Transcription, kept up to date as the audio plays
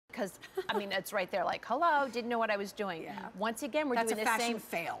because, I mean, it's right there like, hello, didn't know what I was doing. Yeah. Once again, we're That's doing a the fashion same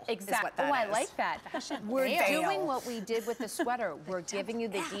fail. Exactly. Oh, I like that. We're doing what we did with the sweater. We're giving you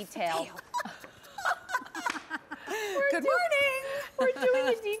the detail. Good morning. We're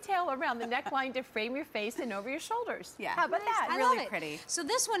doing a detail around the neckline to frame your face and over your shoulders. Yeah. How about Nice. that? I Really love it. pretty. So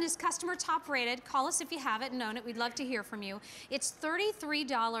this one is customer top rated. Call us if you have it and own it. We'd love to hear from you. It's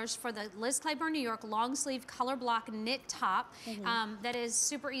 $33 for the Liz Claiborne, New York long sleeve color block knit top. That is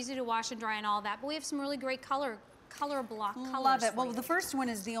super easy to wash and dry and all that. But we have some really great color block colors. Love it. Well, the first one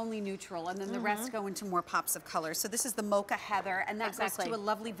is the only neutral, and then the rest go into more pops of color. So this is the mocha heather, and that goes to a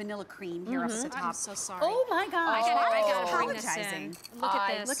lovely vanilla cream here up at the top. I'm so sorry. Oh my gosh! I gotta bring this in. Look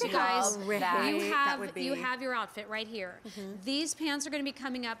at this, Look at you guys. You have your outfit right here. These pants are going to be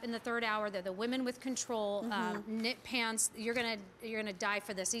coming up in the third hour. They're the Women with Control knit pants. You're gonna die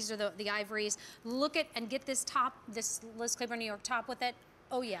for this. These are the ivories. Look at and get this top, this Liz Claiborne New York top with it.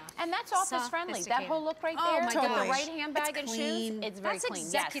 Oh yeah. And that's office friendly. That whole look right there. Oh my gosh. The right handbag and shoes. It's very clean.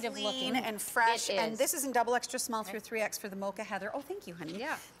 Executive looking and fresh. It is. And this is in double extra small through 3X for the mocha heather. Oh, thank you, honey.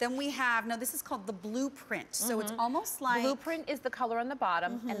 Yeah. Then we have, no, this is called the blueprint. So it's almost like Blueprint is the color on the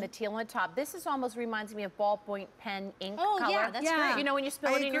bottom and the teal on the top. This is almost reminds me of ballpoint pen ink color. Oh yeah, that's great. You know when you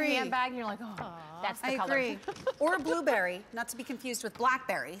spill it in your handbag and you're like, oh, that's the color. I agree. Or blueberry, not to be confused with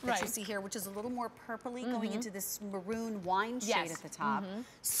blackberry that you see here, which is a little more purpley going into this maroon wine shade at the top.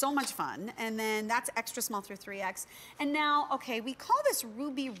 So much fun. And then that's extra small through 3X. And now, okay, we call this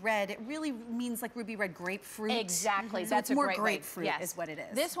ruby red. It really means like ruby red grapefruit. Exactly. So That's it's more great grapefruit yes. is what it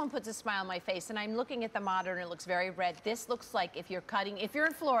is. This one puts a smile on my face, and I'm looking at the modern, and it looks very red. This looks like if you're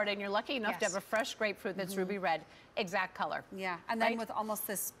in Florida and you're lucky enough to have a fresh grapefruit that's ruby red, exact color. Yeah, and then with almost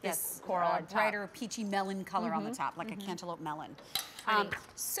this coral on top. brighter peachy melon color on the top, like a cantaloupe melon.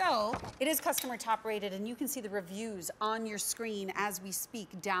 So it is customer top rated, and you can see the reviews on your screen as we speak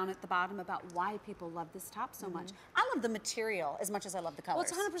down at the bottom about why people love this top so much. I love the material as much as I love the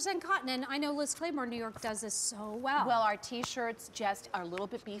colors. Well, it's 100% cotton, and I know Liz Claiborne, New York does this so well. Well, our t-shirts just are a little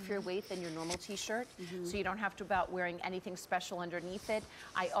bit beefier weight than your normal t-shirt, so you don't have to about wearing anything special underneath it.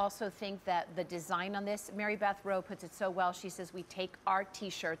 I also think that the design on this, Mary Beth Rowe puts it so well. She says we take our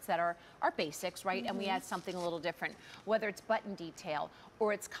t-shirts that are our basics, right, and we add something a little different, whether it's button detail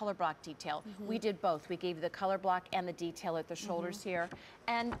or it's color block detail. We did both. We gave you the color block and the detail at the shoulders here.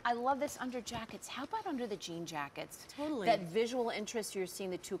 And I love this under jackets. How about under the jean jackets? Totally. That visual interest, you're seeing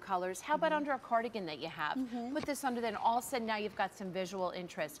the two colors. How about under a cardigan that you have? Put this under, then all of a sudden now you've got some visual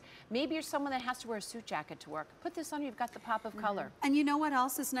interest. Maybe you're someone that has to wear a suit jacket to work. Put this on, you've got the pop of color. And you know what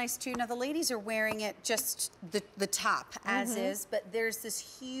else is nice too? Now the ladies are wearing it just the top as is, but there's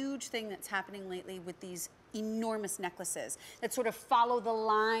this huge thing that's happening lately with these enormous necklaces that sort of follow the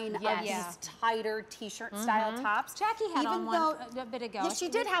line of these tighter t-shirt style tops. Jackie had on one a bit ago. Yes, she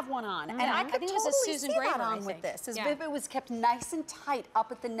did have one on, and I could think it was a totally Susan see Graver, that I on with think. this. As if it was kept nice and tight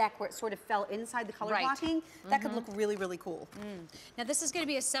up at the neck where it sort of fell inside the color blocking. That could look really, really cool. Now this is going to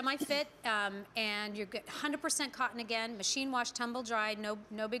be a semi-fit, and you're 100% cotton again, machine washed, tumble dried,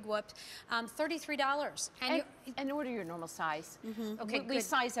 no big whoops. $33. And order your normal size. Okay, we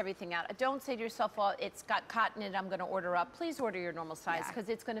size everything out. Don't say to yourself, well, it's got cotton in it, I'm going to order up. Please order your normal size because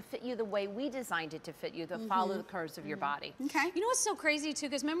it's going to fit you the way we designed it to fit you, to follow the curves of your body. Okay. You know what's so crazy too?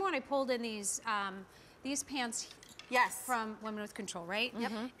 Because remember when I pulled in these pants from Women with Control, right?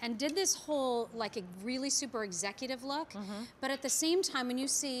 Yep. And did this whole, like a really super executive look. But at the same time, when you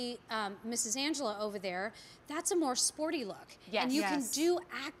see Mrs. Angela over there, that's a more sporty look. Yes. And you can do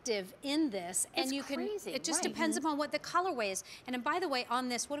active in this. And It's you can, crazy, it just depends upon what the colorway is. And by the way, on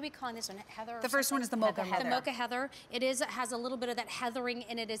this, what are we calling this one? Heather? The first one is the mocha heather. The mocha heather. It has a little bit of that heathering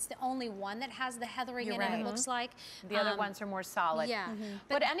in it. It's the only one that has the heathering in it, it looks like. The other ones are more solid. Yeah.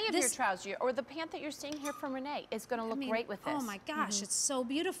 But any of your trousers, or the pant that you're seeing here from Renee, is going to look great with this. Oh my gosh, it's so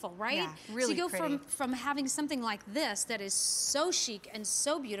beautiful, right? Yeah, really so you go pretty. from having something like this that is so chic and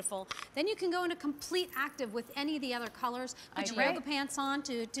so beautiful, then you can go into complete active with any of the other colors. Put your yoga pants on,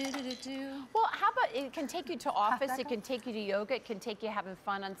 Well, how about it can take you to office, it can take you to yoga, it can take you having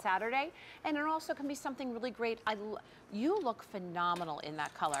fun on Saturday, and it also can be something really great. You look phenomenal in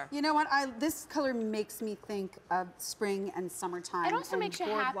that color. You know what? This color makes me think of spring and summertime. It also makes you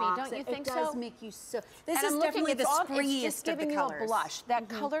happy, don't you think so? It does make you so. This And is definitely the springiest it's just giving of the colors. you a blush. That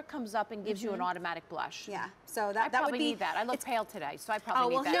color comes up and gives you an automatic blush. Yeah. So I that probably would be. need that. I look pale today, so I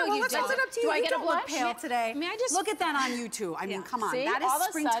probably need that. No, you let's don't. set it up to you. Do I You get a don't look blush? pale today. May I just look at that on you too? I mean, come on. See? That All of is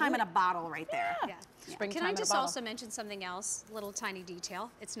a springtime sudden- in a bottle right there. Yeah. springtime. Can I just in a bottle. also mention something else, little tiny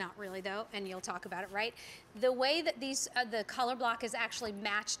detail? It's not really though, and you'll talk about it, right? The way that these the color block is actually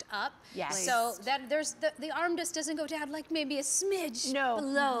matched up. Yes. So that there's the arm just doesn't go down like maybe a smidge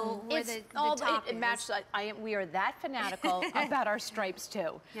below where the top it is. matched. We are that fanatical about our stripes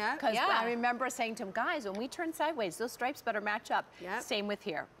too. Yeah. Because I remember saying to them, guys, when we turn sideways, those stripes better match up. Yep. Same with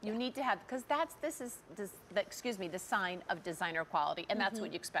here. You need to have, because this is the sign of designer quality, and that's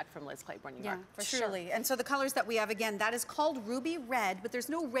what you expect from Liz Claiborne New York. For truly. Sure. And so the colors that we have, again, that is called ruby red, but there's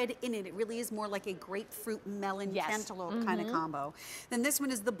no red in it. It really is more like a grapefruit melon cantaloupe kind of combo. Then this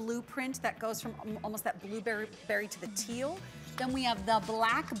one is the blueprint that goes from almost that blueberry to the teal. Then we have the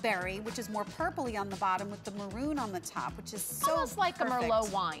blackberry, which is more purpley on the bottom with the maroon on the top, which is so almost like a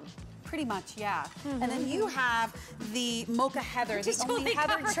Merlot wine. Pretty much, yeah. And then you have the mocha heather, the only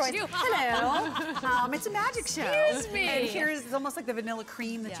heather choice. Hello. It's a magic show. Excuse me. And here's almost like the vanilla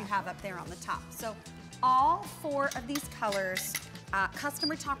cream that you have up there on the top. So all 4 of these colors,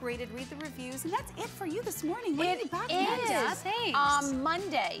 customer top rated, read the reviews, and that's it for you this morning. When are you back, Amanda? Thanks.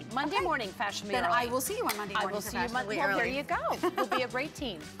 Monday morning, Fashion Week. Then I will see you on Monday morning. I will see you Monday. Well, there you go. We'll be at Great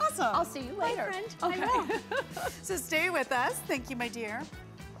Team. Awesome. I'll see you later. Bye, friend. I will. So stay with us. Thank you, my dear.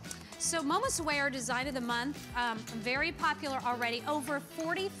 So Moments Wear Design of the Month, very popular already. Over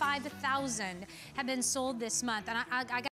 45,000 have been sold this month. And I got